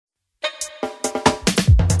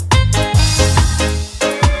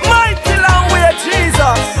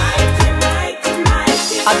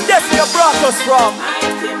you brought us from.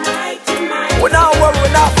 We not worry, we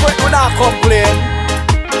not fret, we not complain.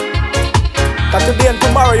 Cause today and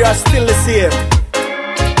tomorrow you are still the same.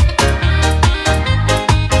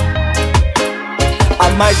 A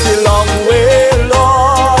mighty long way,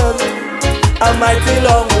 Lord. A mighty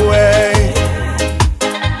long way.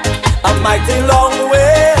 A mighty long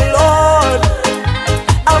way, Lord.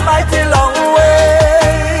 A mighty long way.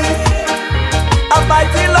 A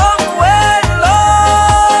mighty long way,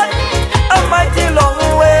 Lord. A mighty long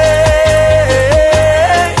way.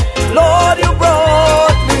 Lord, you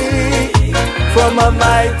brought me from a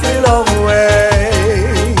mighty long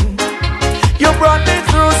way. You brought me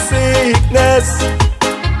through sickness.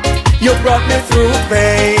 You brought me through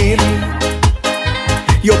pain.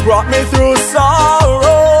 You brought me through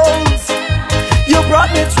sorrows. You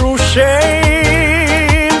brought me through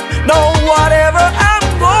shame. No, whatever I'm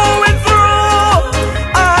going through,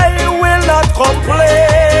 I will not complain.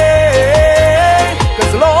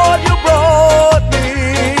 Cause Lord, you brought me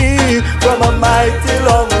from a mighty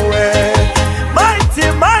long way. Mighty,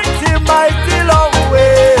 mighty, mighty long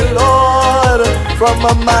way, Lord. From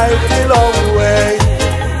a mighty long way.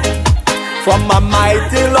 From a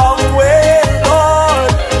mighty long way,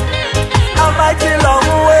 Lord. A mighty long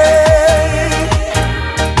way.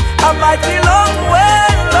 A mighty long way,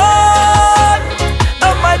 Lord. A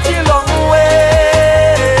mighty long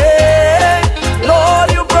way. Lord,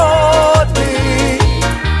 you brought me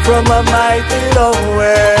from a mighty long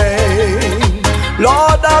way.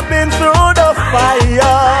 Lord, I've been through the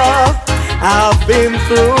fire. I've been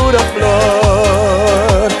through the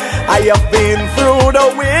flood. I have been through the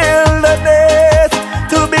wilderness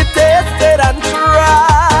to be tested and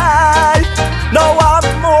tried. Now I'm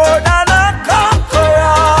more than a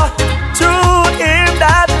conqueror through him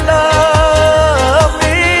that loved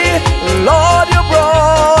me. Lord, you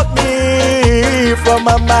brought me from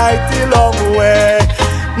a mighty long way.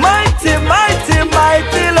 Mighty, mighty,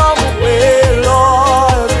 mighty long way,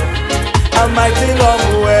 Lord. A mighty long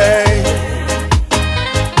way.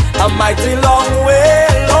 A mighty long way,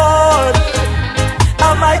 Lord. A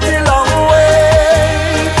mighty long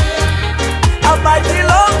way. A mighty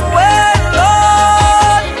long way,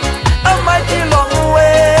 Lord. A mighty long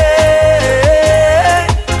way.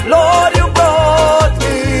 Lord, you brought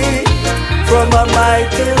me from a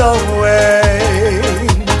mighty long way.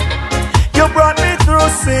 You brought me through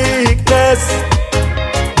sickness.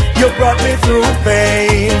 You brought me through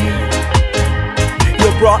pain. You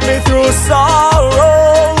brought me through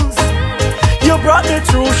sorrows. You brought me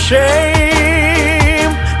through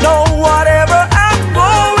shame. No, whatever I'm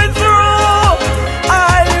going through,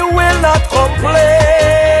 I will not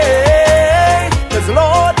complain. Cause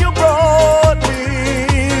Lord, you brought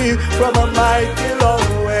me from a mighty long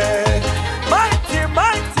way. Mighty,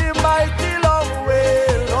 mighty, mighty long way,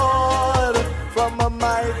 Lord. From a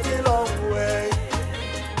mighty long way.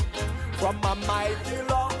 From a mighty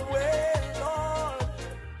long way.